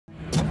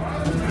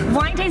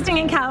Wine tasting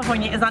in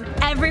California is on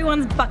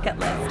everyone's bucket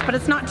list, but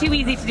it's not too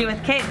easy to do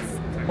with kids.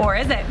 Or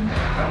is it?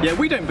 Yeah,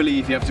 we don't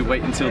believe you have to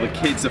wait until the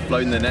kids have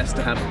flown the nest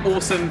to have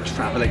awesome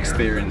travel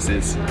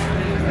experiences.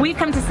 We've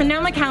come to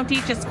Sonoma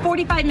County, just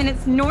 45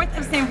 minutes north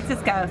of San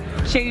Francisco,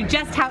 to show you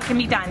just how it can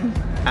be done.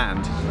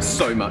 And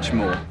so much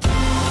more.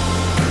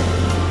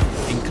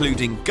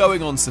 Including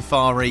going on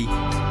safari,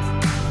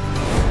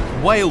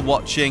 whale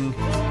watching,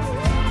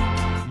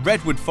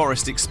 redwood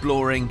forest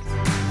exploring,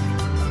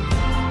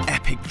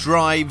 epic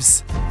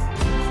drives,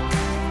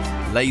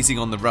 lazing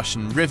on the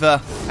Russian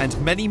River, and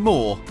many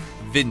more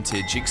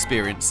vintage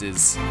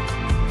experiences.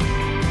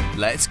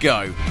 Let's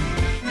go!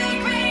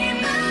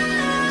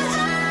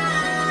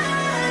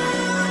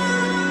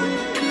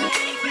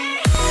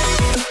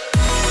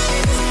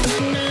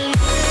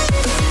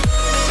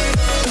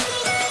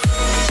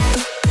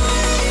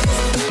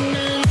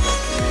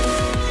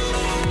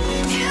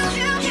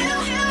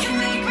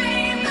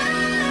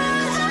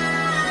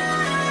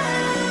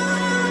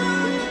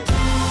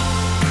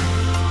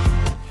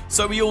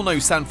 So we all know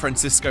San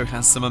Francisco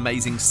has some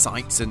amazing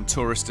sights and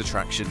tourist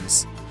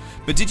attractions.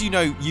 But did you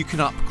know you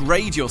can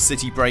upgrade your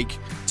city break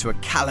to a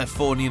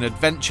Californian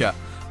adventure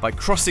by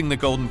crossing the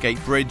Golden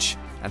Gate Bridge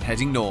and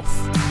heading north?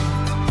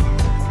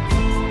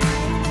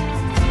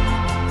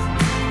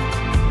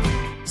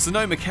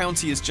 Sonoma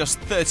County is just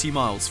 30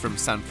 miles from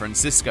San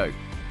Francisco,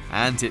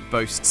 and it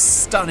boasts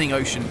stunning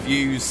ocean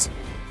views,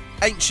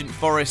 ancient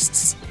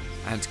forests,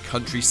 and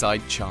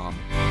countryside charm.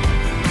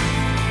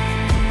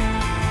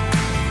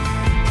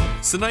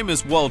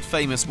 Sonoma's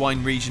world-famous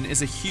wine region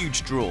is a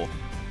huge draw,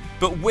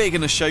 but we're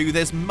going to show you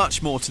there's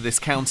much more to this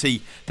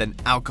county than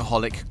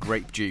alcoholic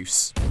grape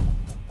juice.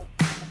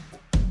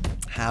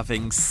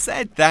 Having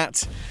said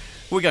that,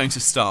 we're going to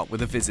start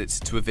with a visit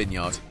to a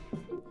vineyard.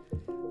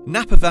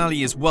 Napa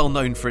Valley is well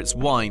known for its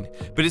wine,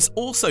 but it's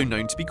also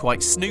known to be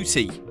quite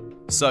snooty,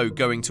 so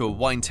going to a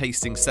wine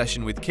tasting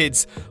session with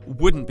kids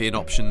wouldn't be an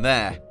option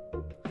there.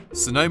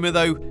 Sonoma,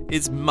 though,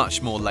 is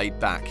much more laid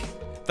back.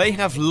 They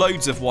have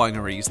loads of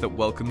wineries that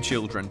welcome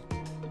children.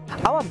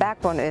 Our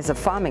backbone is a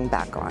farming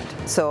background.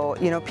 So,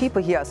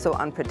 people here are so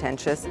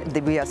unpretentious.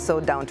 We are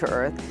so down to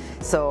earth.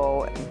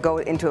 So go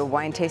into a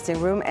wine tasting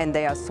room and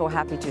they are so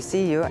happy to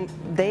see you. And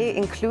they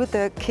include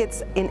the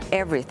kids in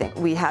everything.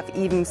 We have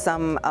even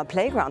some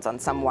playgrounds on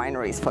some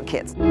wineries for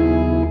kids.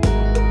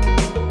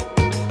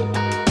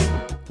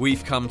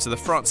 We've come to the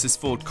Francis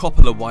Ford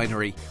Coppola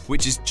winery,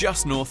 which is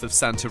just north of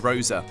Santa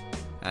Rosa.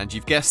 And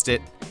you've guessed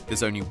it,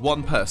 there's only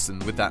one person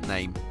with that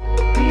name.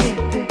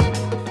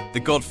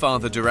 The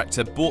Godfather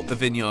director bought the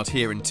vineyard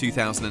here in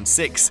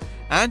 2006,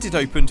 and it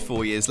opened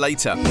 4 years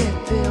later.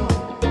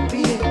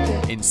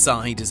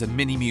 Inside is a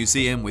mini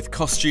museum with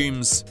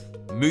costumes,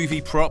 movie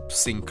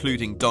props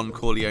including Don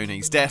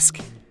Corleone's desk,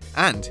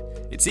 and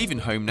it's even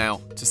home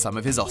now to some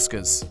of his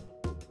Oscars.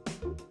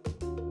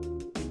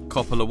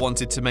 Coppola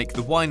wanted to make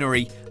the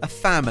winery a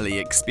family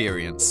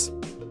experience.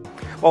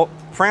 Well,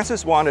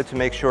 Francis wanted to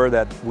make sure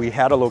that we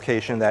had a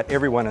location that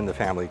everyone in the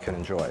family could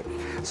enjoy.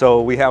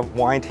 So we have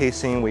wine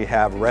tasting, we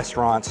have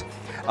restaurants,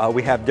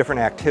 we have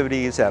different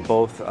activities that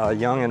both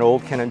young and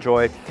old can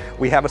enjoy.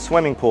 We have a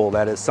swimming pool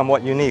that is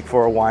somewhat unique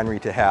for a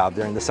winery to have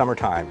during the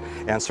summertime.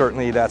 And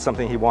certainly that's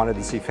something he wanted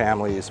to see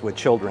families with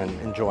children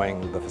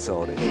enjoying the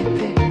facility.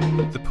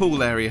 The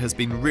pool area has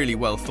been really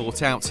well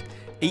thought out,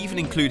 even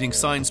including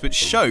signs which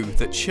show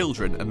that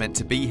children are meant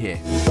to be here.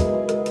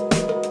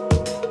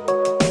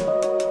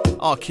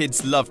 Our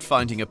kids loved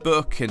finding a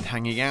book and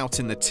hanging out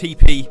in the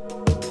teepee,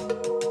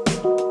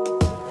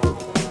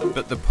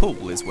 but the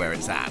pool is where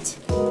it's at.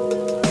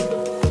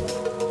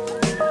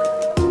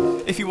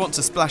 If you want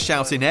to splash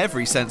out in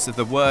every sense of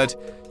the word,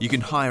 you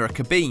can hire a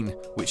cabine,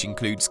 which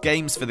includes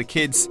games for the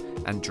kids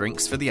and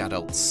drinks for the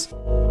adults.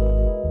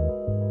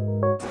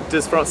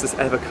 Does Francis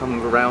ever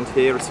come around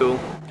here at all?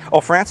 Oh,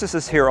 Francis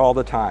is here all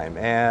the time,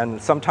 and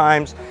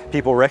sometimes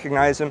people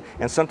recognize him,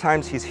 and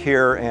sometimes he's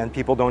here and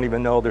people don't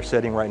even know they're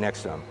sitting right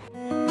next to him.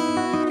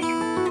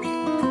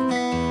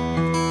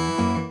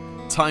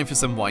 Time for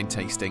some wine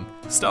tasting,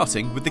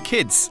 starting with the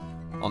kids.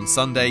 On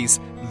Sundays,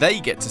 they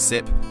get to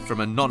sip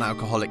from a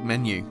non-alcoholic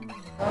menu.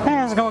 Hey,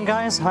 how's it going,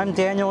 guys? I'm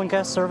Daniel in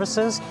Guest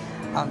Services.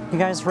 You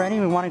guys ready?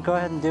 We want to go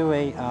ahead and do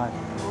a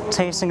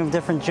tasting of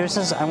different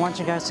juices. I want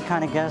you guys to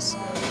kind of guess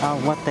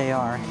what they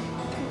are.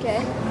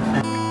 Okay.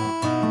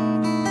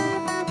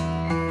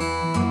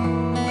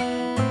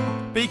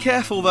 Be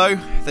careful though,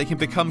 they can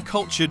become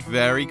cultured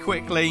very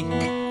quickly.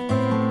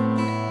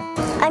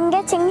 I'm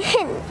getting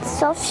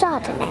hints of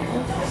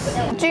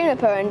Chardonnay.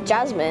 Juniper and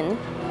jasmine.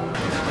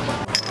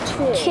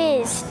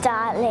 Cheers,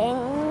 darling.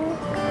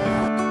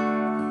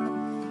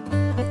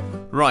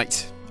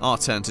 Right, our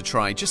turn to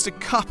try just a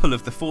couple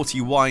of the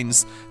 40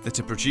 wines that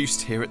are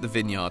produced here at the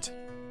vineyard.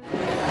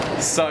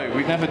 So,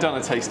 we've never done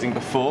a tasting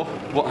before.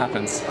 What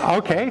happens?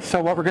 Okay,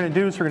 so what we're going to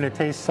do is we're going to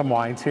taste some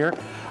wines here.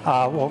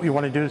 What we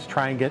want to do is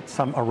try and get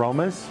some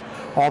aromas.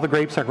 All the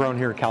grapes are grown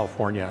here in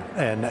California,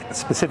 and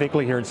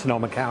specifically here in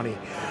Sonoma County,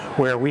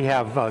 where we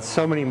have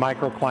so many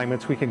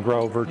microclimates. We can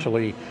grow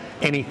virtually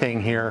anything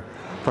here.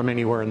 from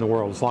anywhere in the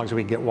world, as long as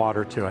we can get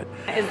water to it.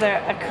 Is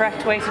there a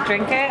correct way to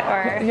drink it,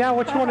 or? Yeah,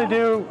 what you want to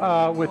do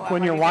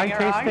when you're wine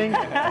tasting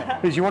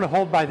is you want to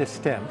hold by the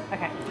stem.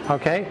 Okay.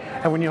 Okay?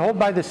 And when you hold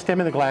by the stem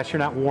of the glass, you're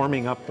not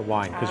warming up the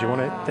wine because you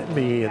want it to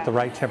be at the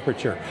right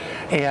temperature.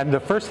 And the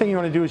first thing you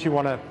want to do is you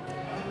want to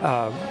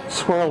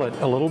swirl it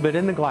a little bit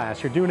in the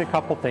glass. You're doing a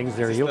couple things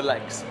there. The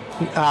legs.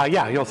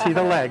 Yeah, you'll see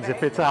the legs.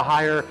 If it's a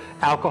higher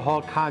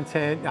alcohol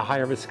content, a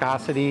higher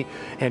viscosity,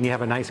 and you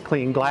have a nice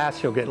clean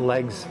glass, you'll get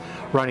legs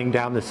running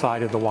down the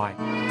side of the wine.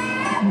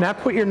 Now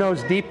put your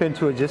nose deep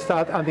into it, just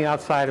on the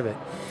outside of it,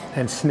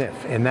 and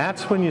sniff. And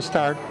that's when you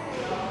start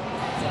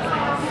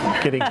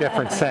getting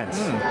different scents.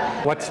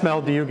 What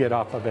smell do you get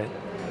off of it?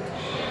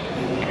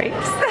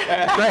 Grapes.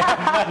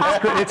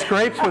 It's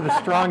grapes with a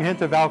strong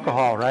hint of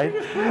alcohol, right?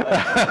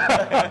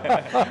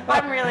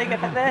 I'm really good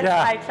at this.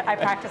 Yeah. I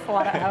practice a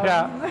lot at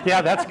home.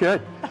 Yeah, that's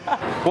good.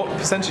 What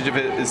percentage of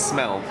it is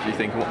smell, do you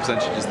think, and what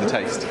percentage is the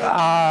taste?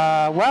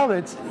 Well,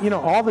 it's,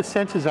 all the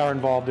senses are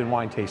involved in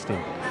wine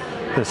tasting.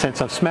 The sense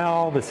of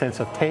smell, the sense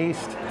of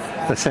taste,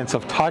 the sense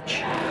of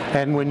touch.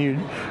 And when you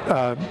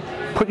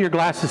put your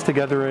glasses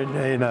together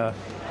in a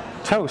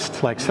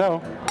toast, like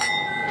so,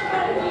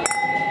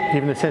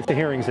 even the sense of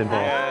hearing's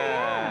involved. Yeah.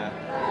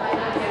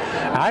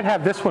 I'd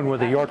have this one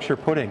with a Yorkshire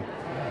pudding.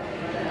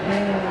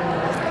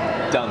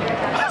 Done.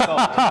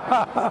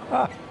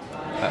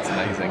 That's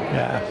amazing.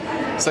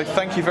 Yeah. So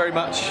thank you very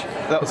much.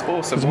 That was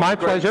awesome. It was my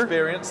pleasure.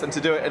 Experience, and to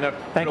do it in a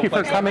Thank you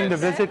for coming to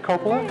visit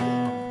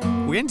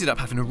Coppola. We ended up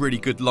having a really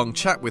good long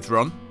chat with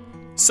Ron.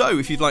 So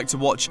if you'd like to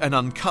watch an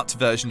uncut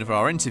version of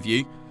our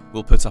interview,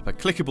 we'll put up a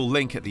clickable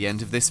link at the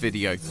end of this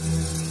video.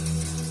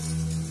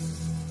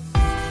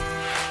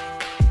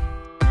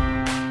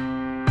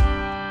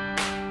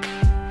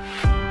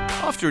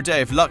 After a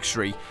day of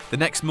luxury, the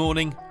next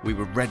morning we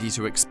were ready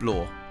to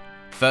explore.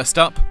 First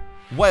up,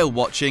 whale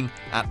watching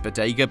at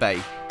Bodega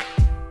Bay.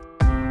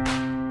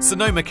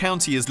 Sonoma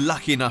County is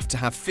lucky enough to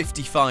have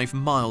 55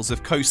 miles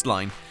of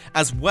coastline,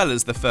 as well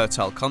as the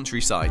fertile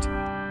countryside.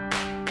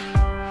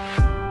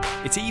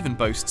 It even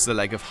boasts a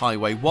leg of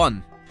Highway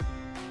 1.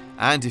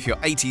 And if you're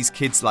 80s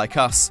kids like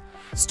us,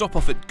 stop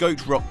off at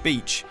Goat Rock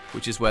Beach,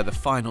 which is where the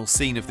final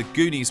scene of the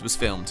Goonies was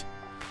filmed.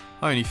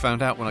 I only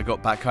found out when I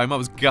got back home. I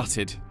was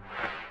gutted.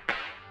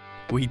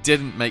 We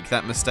didn't make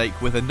that mistake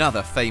with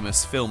another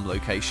famous film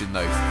location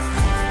though.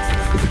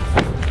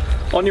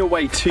 On your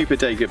way to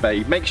Bodega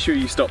Bay, make sure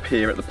you stop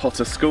here at the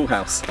Potter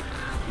Schoolhouse.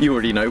 You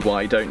already know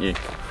why, don't you?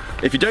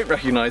 If you don't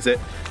recognise it,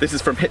 this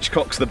is from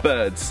Hitchcock's The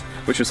Birds,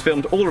 which was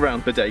filmed all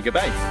around Bodega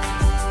Bay.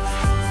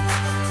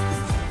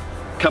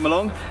 Come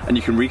along and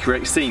you can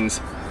recreate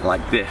scenes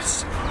like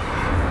this.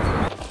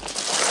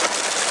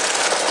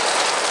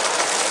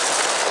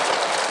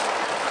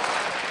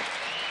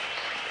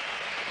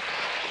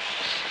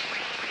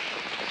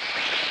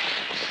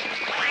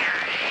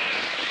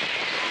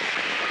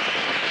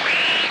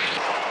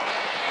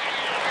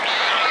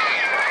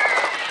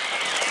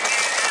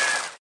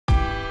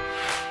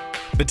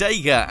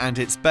 Bodega and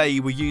its bay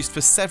were used for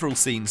several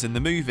scenes in the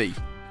movie.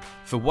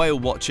 For whale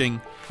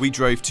watching, we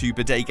drove to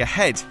Bodega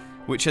Head,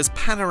 which has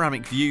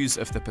panoramic views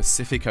of the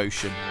Pacific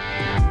Ocean.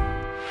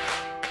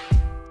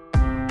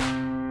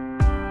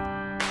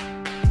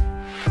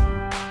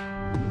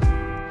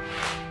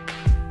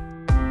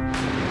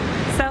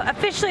 So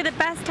officially the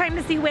best time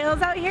to see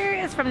whales out here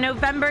is from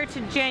November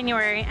to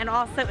January, and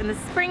also in the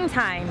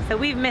springtime, so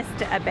we've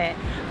missed it a bit.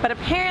 But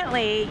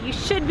apparently you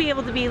should be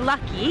able to be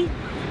lucky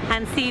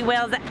and see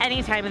whales at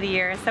any time of the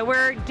year. So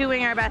we're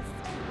doing our best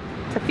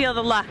to feel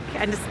the luck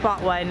and to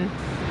spot one.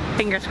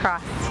 Fingers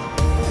crossed.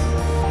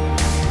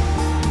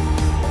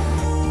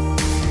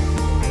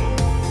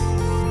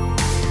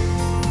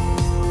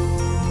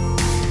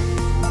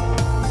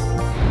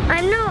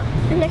 I'm not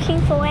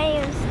looking for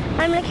whales.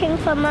 I'm looking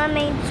for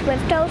mermaids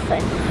with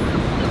dolphins.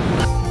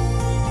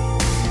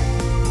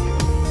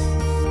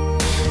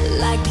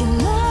 Like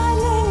an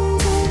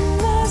island in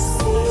the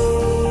sea.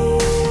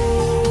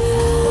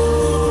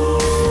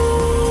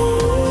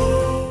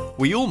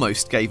 We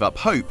almost gave up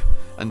hope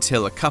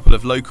until a couple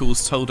of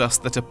locals told us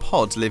that a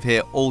pod live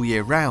here all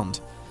year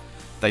round.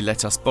 They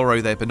let us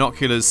borrow their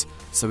binoculars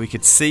so we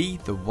could see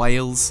the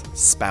whales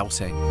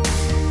spouting.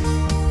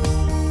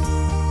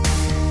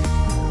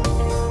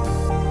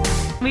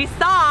 We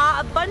saw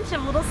a bunch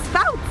of little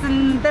spouts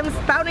and them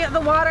spouting out the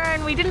water,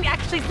 and we didn't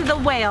actually see the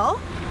whale,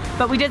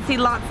 but we did see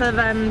lots of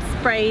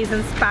sprays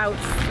and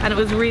spouts, and it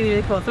was really,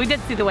 really cool. So we did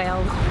see the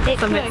whales.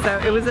 So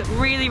it was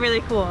really,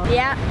 really cool.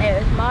 Yeah,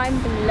 it was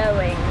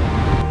mind-blowing.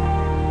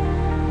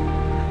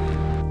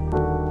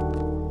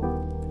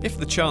 If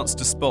the chance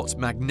to spot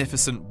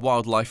magnificent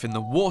wildlife in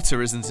the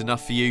water isn't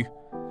enough for you,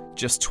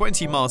 just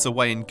 20 miles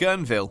away in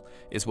Guerneville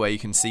is where you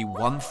can see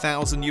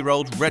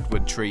 1,000-year-old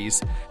redwood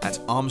trees at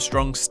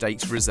Armstrong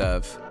State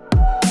Reserve.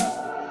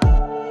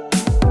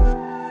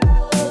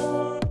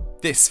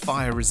 This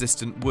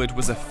fire-resistant wood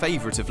was a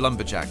favourite of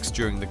lumberjacks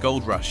during the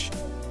gold rush.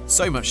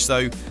 So much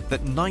so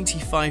that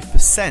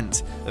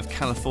 95% of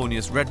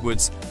California's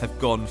redwoods have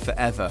gone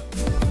forever.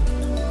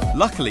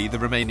 Luckily, the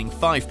remaining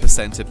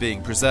 5% are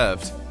being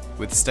preserved,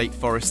 with state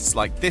forests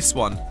like this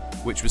one,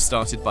 which was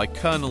started by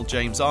Colonel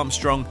James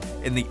Armstrong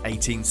in the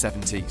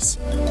 1870s.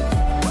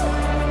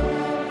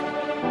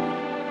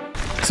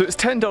 So it's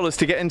 $10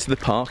 to get into the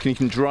park, and you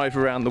can drive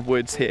around the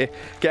woods here,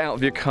 get out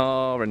of your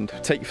car and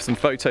take some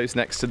photos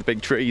next to the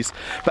big trees.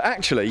 But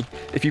actually,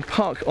 if you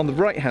park on the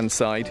right hand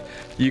side,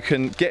 you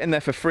can get in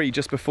there for free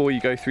just before you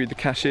go through the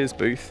cashier's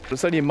booth.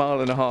 It's only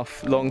 1.5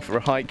 miles long for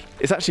a hike.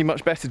 It's actually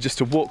much better just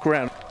to walk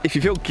around. If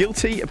you feel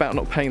guilty about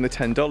not paying the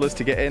 $10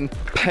 to get in,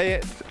 pay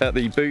it at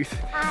the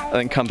booth and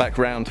then come back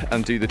round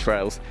and do the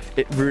trails.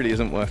 It really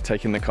isn't worth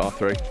taking the car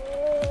through.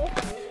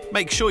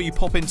 Make sure you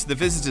pop into the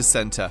Visitors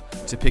Centre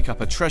to pick up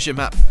a treasure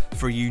map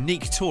for a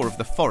unique tour of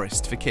the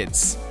forest for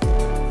kids.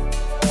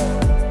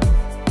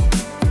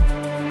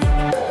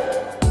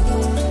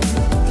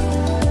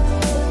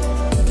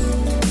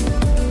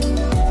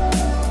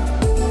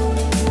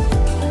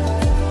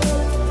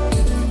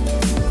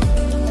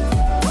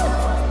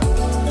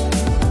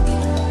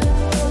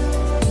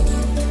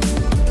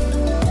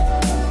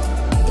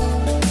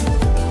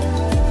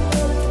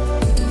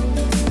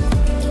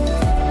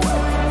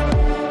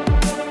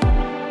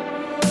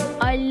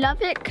 I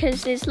love it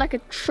because it's like a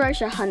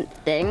treasure hunt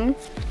thing.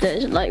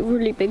 There's like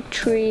really big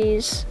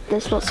trees.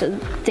 There's lots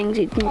of things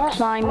you can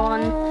climb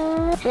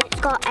on. It's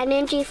got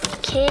energy for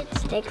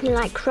kids. They can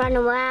like run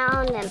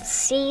around and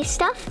see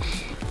stuff.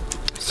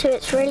 So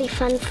it's really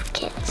fun for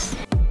kids.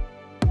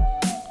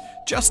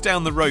 Just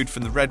down the road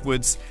from the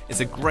Redwoods is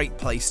a great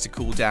place to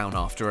cool down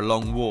after a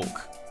long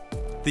walk.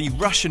 The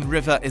Russian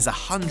River is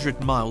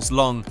 100 miles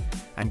long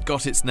and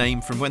got its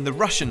name from when the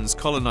Russians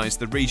colonised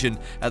the region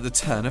at the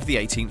turn of the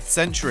 18th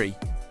century.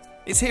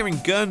 It's here in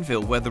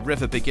Guerneville, where the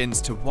river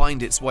begins to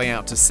wind its way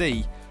out to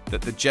sea,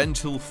 that the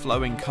gentle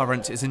flowing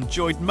current is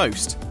enjoyed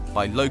most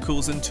by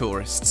locals and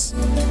tourists.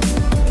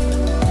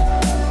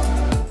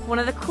 One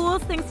of the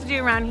coolest things to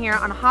do around here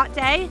on a hot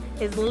day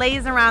is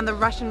laze around the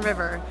Russian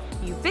River.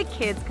 You big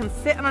kids can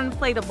sit on an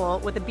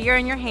inflatable with a beer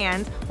in your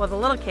hand while the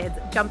little kids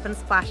jump and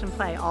splash and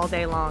play all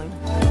day long.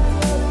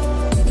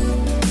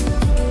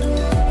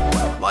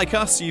 Like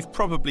us, you've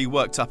probably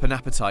worked up an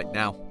appetite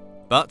now,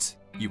 but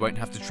you won't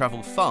have to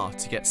travel far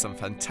to get some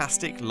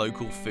fantastic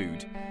local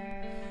food.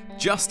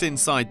 Just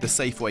inside the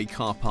Safeway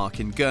car park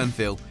in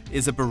Guerneville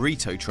is a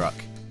burrito truck.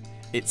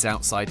 It's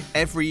outside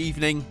every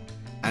evening,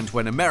 and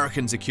when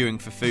Americans are queuing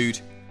for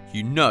food,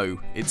 you know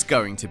it's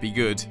going to be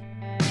good.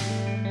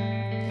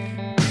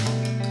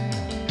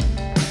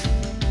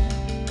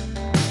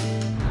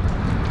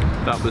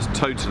 That was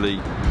totally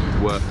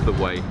worth the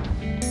wait.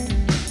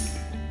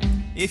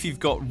 If you've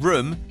got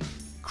room,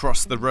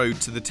 cross the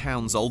road to the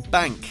town's old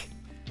bank.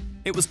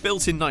 It was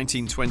built in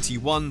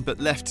 1921 but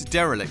left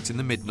derelict in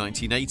the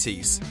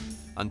mid-1980s,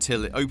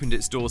 until it opened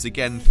its doors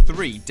again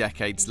 3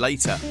 decades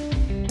later.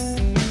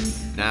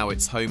 Now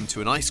it's home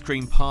to an ice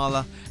cream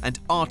parlour and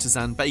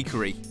artisan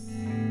bakery.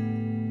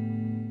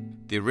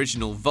 The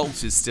original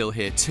vault is still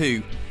here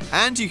too,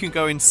 and you can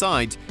go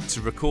inside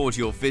to record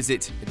your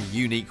visit in a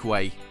unique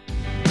way.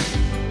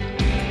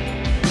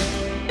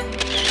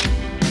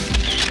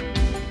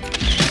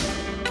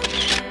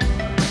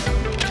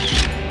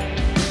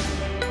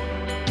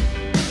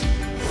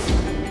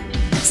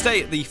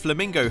 Stay at the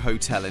Flamingo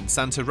Hotel in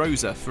Santa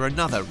Rosa for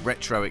another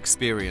retro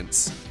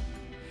experience.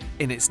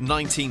 In its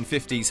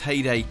 1950s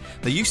heyday,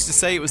 they used to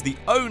say it was the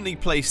only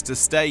place to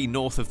stay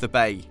north of the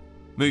bay.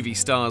 Movie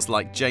stars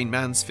like Jane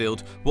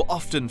Mansfield were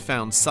often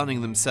found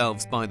sunning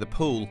themselves by the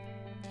pool.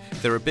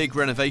 There are big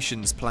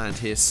renovations planned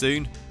here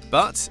soon,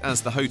 but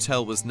as the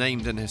hotel was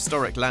named an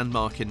historic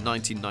landmark in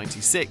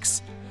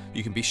 1996,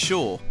 you can be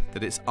sure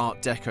that its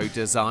Art Deco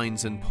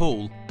designs and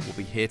pool will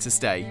be here to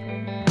stay.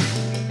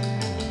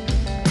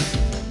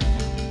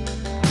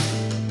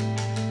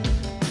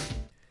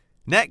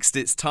 Next,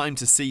 it's time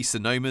to see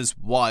Sonoma's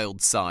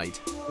wild side.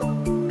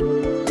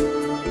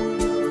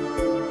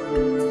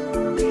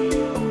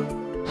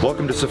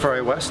 Welcome to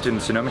Safari West in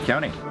Sonoma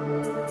County.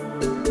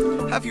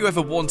 Have you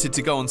ever wanted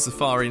to go on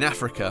safari in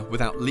Africa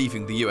without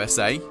leaving the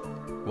USA?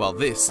 Well,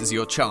 this is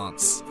your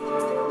chance.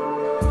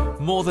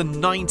 More than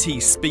 90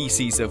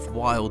 species of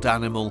wild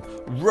animal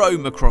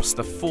roam across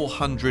the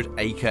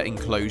 400-acre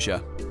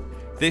enclosure.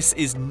 This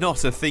is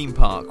not a theme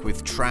park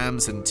with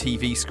trams and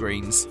TV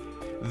screens.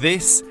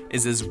 This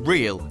is as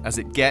real as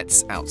it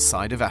gets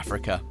outside of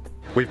Africa.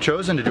 We've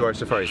chosen to do our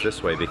safaris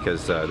this way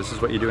because this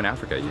is what you do in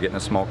Africa. You get in a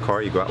small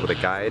car, you go out with a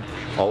guide.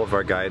 All of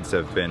our guides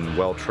have been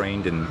well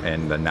trained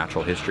in the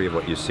natural history of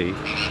what you see.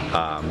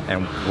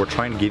 And we're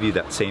trying to give you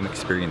that same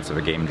experience of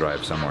a game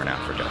drive somewhere in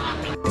Africa.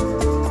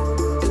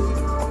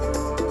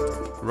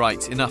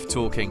 Right, enough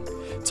talking.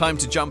 Time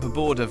to jump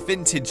aboard a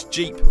vintage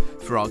Jeep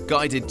for our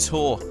guided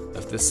tour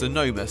of the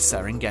Sonoma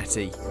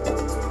Serengeti.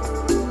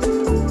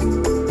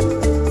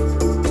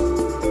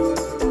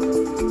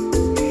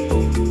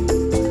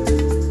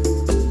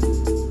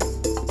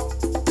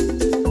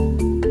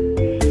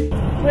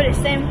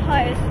 Same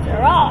place,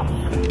 they're off.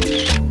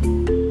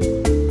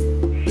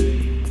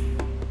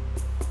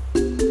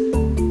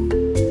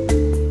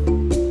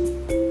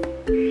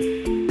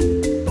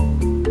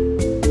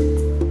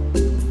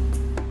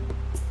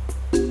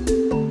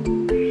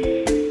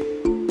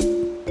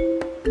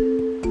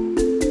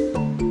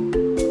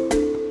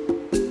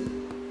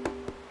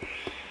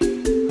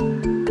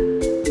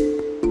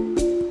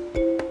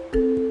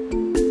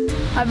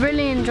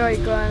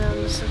 enjoy going on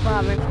the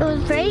safari. It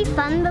was very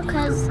fun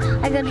because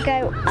I got to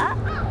go up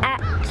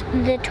at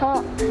the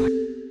top.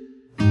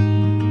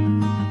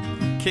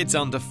 Kids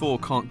under 4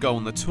 can't go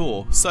on the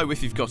tour, so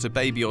if you've got a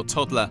baby or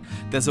toddler,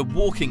 there's a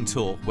walking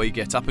tour where you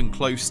get up and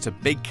close to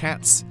big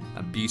cats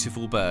and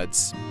beautiful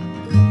birds.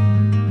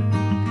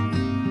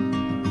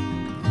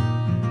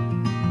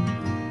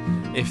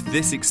 If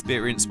this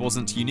experience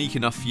wasn't unique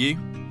enough for you,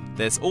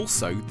 there's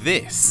also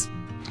this.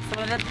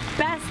 One of the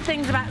best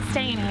things about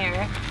staying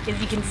here is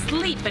you can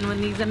sleep in one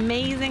of these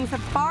amazing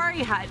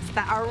safari huts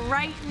that are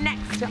right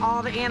next to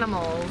all the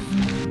animals.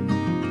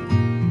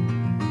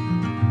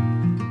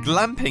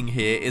 Glamping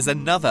here is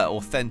another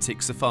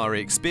authentic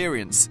safari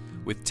experience,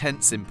 with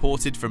tents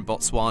imported from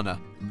Botswana.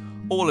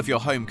 All of your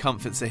home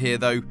comforts are here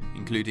though,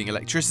 including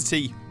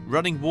electricity,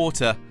 running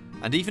water,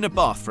 and even a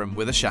bathroom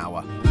with a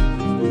shower.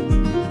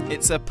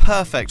 It's a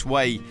perfect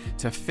way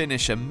to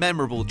finish a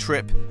memorable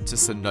trip to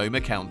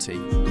Sonoma County.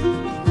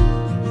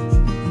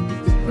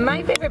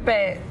 My favorite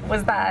bit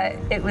was that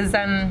it was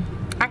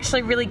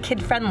actually really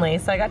kid-friendly,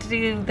 so I got to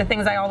do the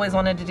things I always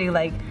wanted to do,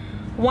 like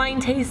wine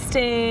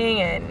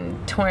tasting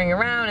and touring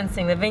around and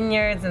seeing the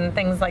vineyards and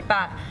things like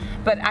that.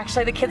 But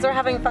actually the kids were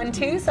having fun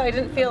too, so I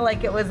didn't feel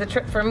like it was a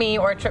trip for me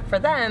or a trip for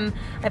them.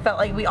 I felt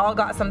like we all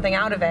got something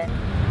out of it.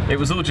 It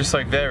was all just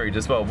so varied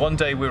as well. One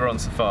day we were on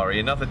safari,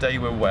 another day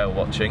we were whale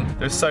watching.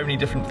 There's so many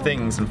different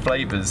things and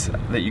flavours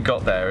that you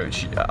got there,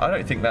 which I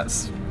don't think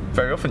that's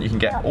very often you can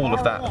get all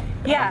of that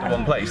under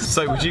one place.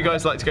 So would you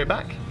guys like to go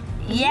back?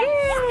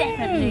 Yes,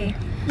 definitely.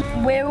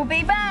 We'll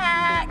be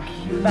back.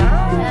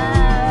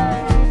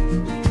 Bye.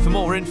 For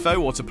more info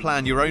or to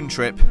plan your own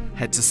trip,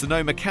 head to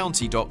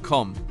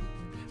sonomacounty.com.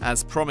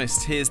 As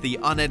promised, here's the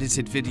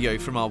unedited video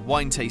from our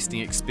wine tasting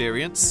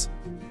experience.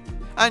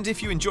 And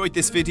if you enjoyed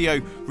this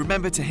video,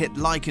 remember to hit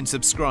like and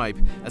subscribe,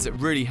 as it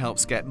really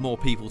helps get more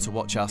people to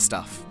watch our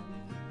stuff.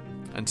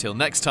 Until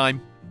next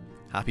time,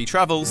 happy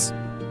travels!